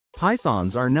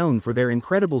Pythons are known for their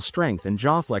incredible strength and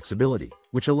jaw flexibility,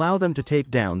 which allow them to take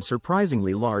down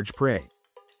surprisingly large prey.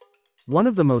 One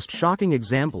of the most shocking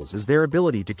examples is their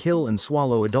ability to kill and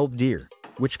swallow adult deer,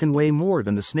 which can weigh more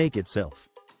than the snake itself.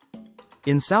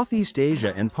 In Southeast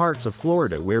Asia and parts of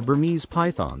Florida where Burmese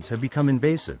pythons have become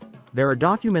invasive, there are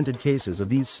documented cases of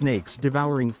these snakes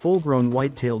devouring full-grown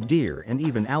white-tailed deer and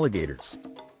even alligators.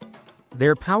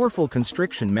 Their powerful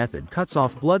constriction method cuts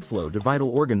off blood flow to vital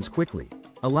organs quickly,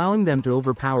 allowing them to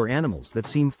overpower animals that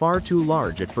seem far too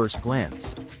large at first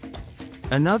glance.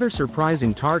 Another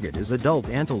surprising target is adult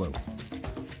antelope.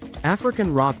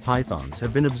 African rock pythons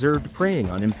have been observed preying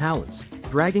on impalas,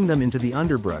 dragging them into the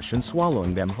underbrush and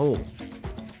swallowing them whole.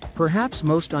 Perhaps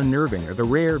most unnerving are the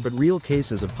rare but real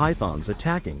cases of pythons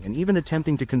attacking and even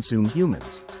attempting to consume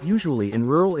humans, usually in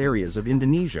rural areas of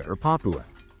Indonesia or Papua.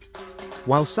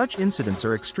 While such incidents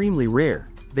are extremely rare,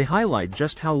 they highlight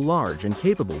just how large and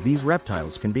capable these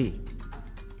reptiles can be.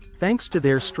 Thanks to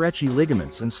their stretchy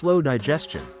ligaments and slow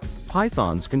digestion,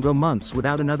 pythons can go months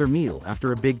without another meal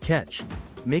after a big catch,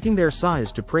 making their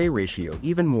size-to-prey ratio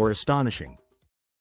even more astonishing.